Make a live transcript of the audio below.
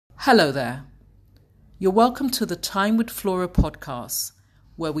Hello there. You're welcome to the Time with Flora podcast,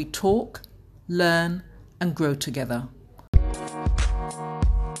 where we talk, learn, and grow together.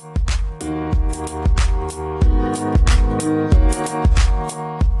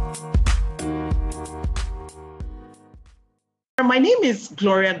 My name is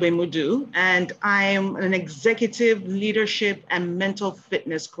Gloria Gbemudu, and I'm an executive leadership and mental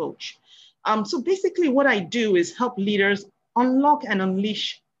fitness coach. So basically what I do is help leaders unlock and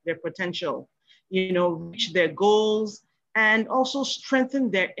unleash their potential, reach their goals and also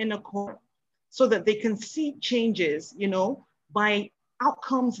strengthen their inner core so that they can see changes, by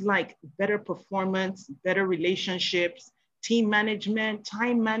outcomes like better performance, better relationships, team management,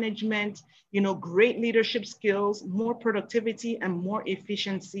 time management, great leadership skills, more productivity, and more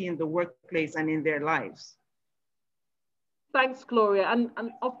efficiency in the workplace and in their lives. Thanks, Gloria. And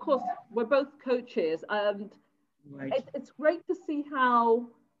of course, we're both coaches, and right. it's great to see how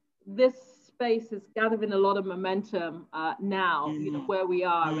this space is gathering a lot of momentum now, where we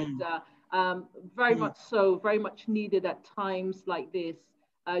are. And very much so, very much needed at times like this.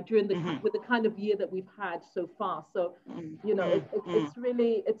 During with the kind of year that we've had so far, so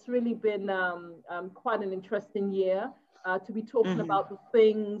it's really been quite an interesting year to be talking about the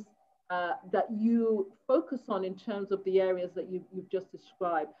things that you focus on in terms of the areas that you've just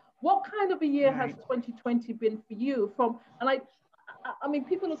described. What kind of a year has 2020 been for you? I mean,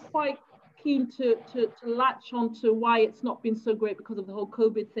 people are quite keen to latch on to why it's not been so great because of the whole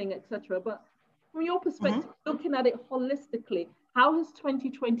COVID thing, etc. But from your perspective, looking at it holistically, how has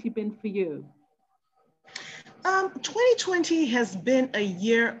 2020 been for you? 2020 has been a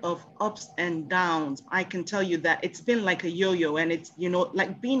year of ups and downs. I can tell you that it's been like a yo-yo, and it's,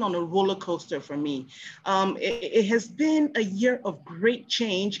 like being on a roller coaster for me. It has been a year of great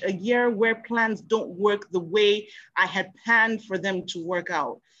change, a year where plans don't work the way I had planned for them to work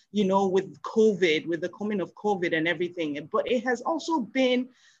out, with COVID, with the coming of COVID and everything. But it has also been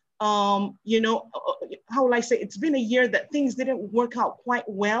how will I say, it's been a year that things didn't work out quite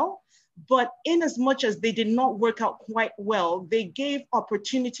well, but in as much as they did not work out quite well, they gave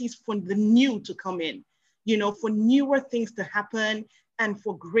opportunities for the new to come in, for newer things to happen and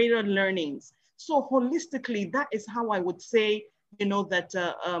for greater learnings. So holistically, that is how I would say, that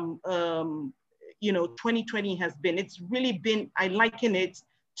 2020 has been. It's really been, I liken it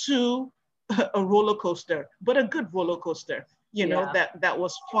to a roller coaster, but a good roller coaster. That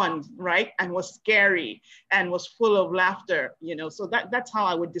was fun, right? And was scary and was full of laughter, so that's how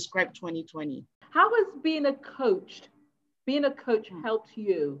I would describe 2020. How has being a coach helped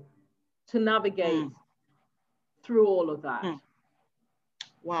you to navigate through all of that?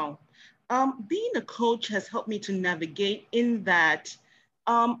 Wow. Being a coach has helped me to navigate in that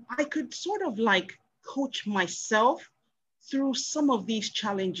I could sort of like coach myself through some of these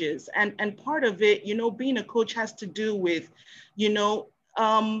challenges. And part of it, being a coach has to do with,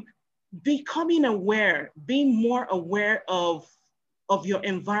 becoming aware, being more aware of your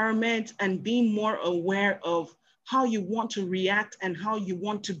environment and being more aware of how you want to react and how you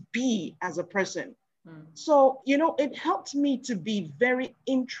want to be as a person. So, it helped me to be very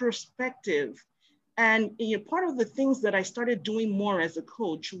introspective. And part of the things that I started doing more as a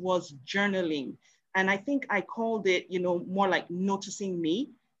coach was journaling. And I think I called it, more like noticing me,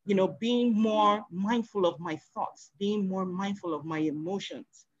 being more mindful of my thoughts, being more mindful of my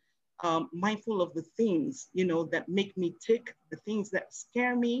emotions, mindful of the things, that make me tick, the things that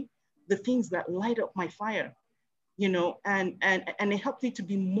scare me, the things that light up my fire, and it helped me to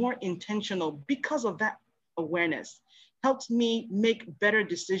be more intentional because of that awareness. Helped me make better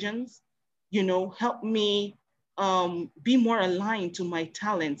decisions, helped me be more aligned to my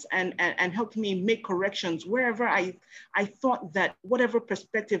talents and helped me make corrections wherever I thought that whatever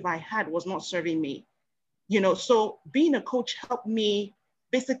perspective I had was not serving me. So being a coach helped me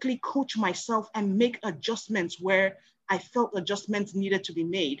basically coach myself and make adjustments where I felt adjustments needed to be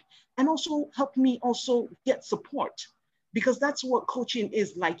made, and also helped me also get support, because that's what coaching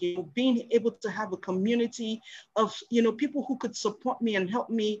is like, being able to have a community of, people who could support me and help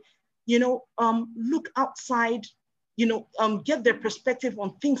me look outside, get their perspective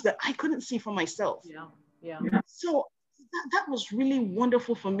on things that I couldn't see for myself. Yeah. So that was really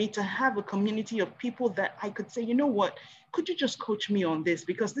wonderful for me to have a community of people that I could say, what, could you just coach me on this?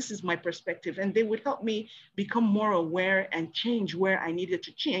 Because this is my perspective. And they would help me become more aware and change where I needed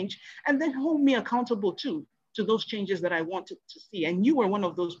to change, and then hold me accountable too to those changes that I wanted to see. And you were one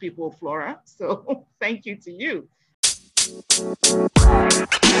of those people, Flora. So thank you to you.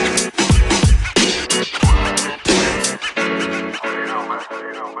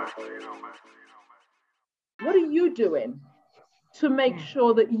 What are you doing to make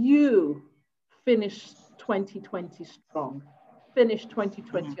sure that you finish 2020 strong, finish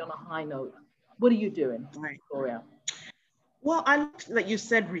 2020 on a high note? What are you doing, Gloria? Well, I like you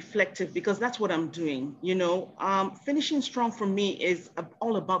said, reflective, because that's what I'm doing. Finishing strong for me is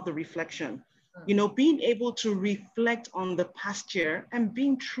all about the reflection. Being able to reflect on the past year and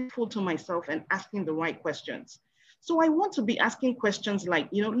being truthful to myself and asking the right questions. So I want to be asking questions like,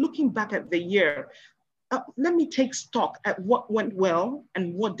 looking back at the year, let me take stock at what went well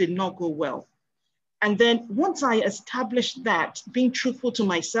and what did not go well. And then once I establish that, being truthful to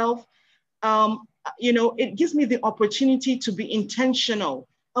myself, it gives me the opportunity to be intentional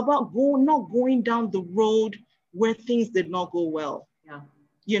about not going down the road where things did not go well. Yeah.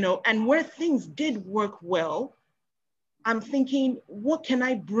 And where things did work well, I'm thinking, what can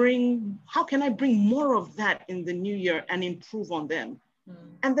I bring? How can I bring more of that in the new year and improve on them?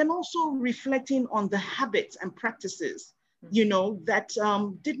 And then also reflecting on the habits and practices, that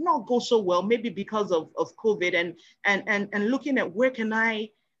did not go so well, maybe because of COVID, and looking at where can I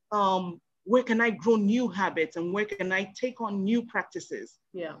grow new habits and where can I take on new practices?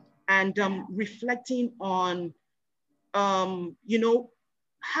 Yeah. And reflecting on,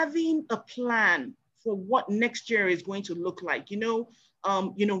 having a plan for what next year is going to look like,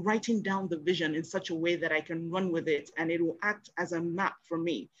 writing down the vision in such a way that I can run with it and it will act as a map for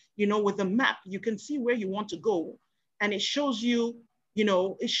me. With a map, you can see where you want to go and it shows you,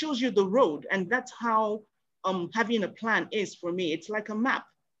 the road. And that's how having a plan is for me. It's like a map,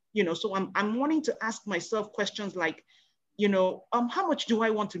 so I'm wanting to ask myself questions like, how much do I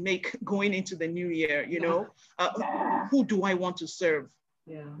want to make going into the new year? Who do I want to serve?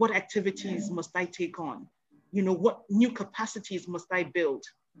 Yeah. What activities must I take on? What new capacities must I build?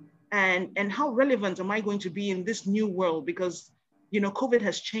 And how relevant am I going to be in this new world? Because, COVID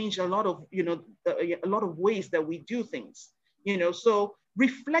has changed a lot of, a lot of ways that we do things, so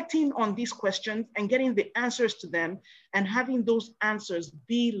reflecting on these questions and getting the answers to them and having those answers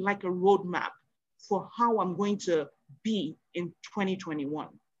be like a roadmap for how I'm going to be in 2021.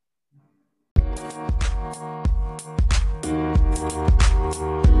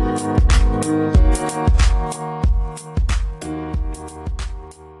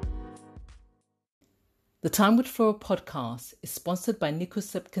 The Time with Flora podcast is sponsored by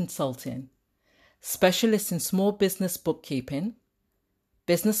Nicosep Consulting, specialists in small business bookkeeping,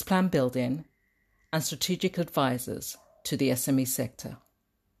 business plan building, and strategic advisors to the SME sector.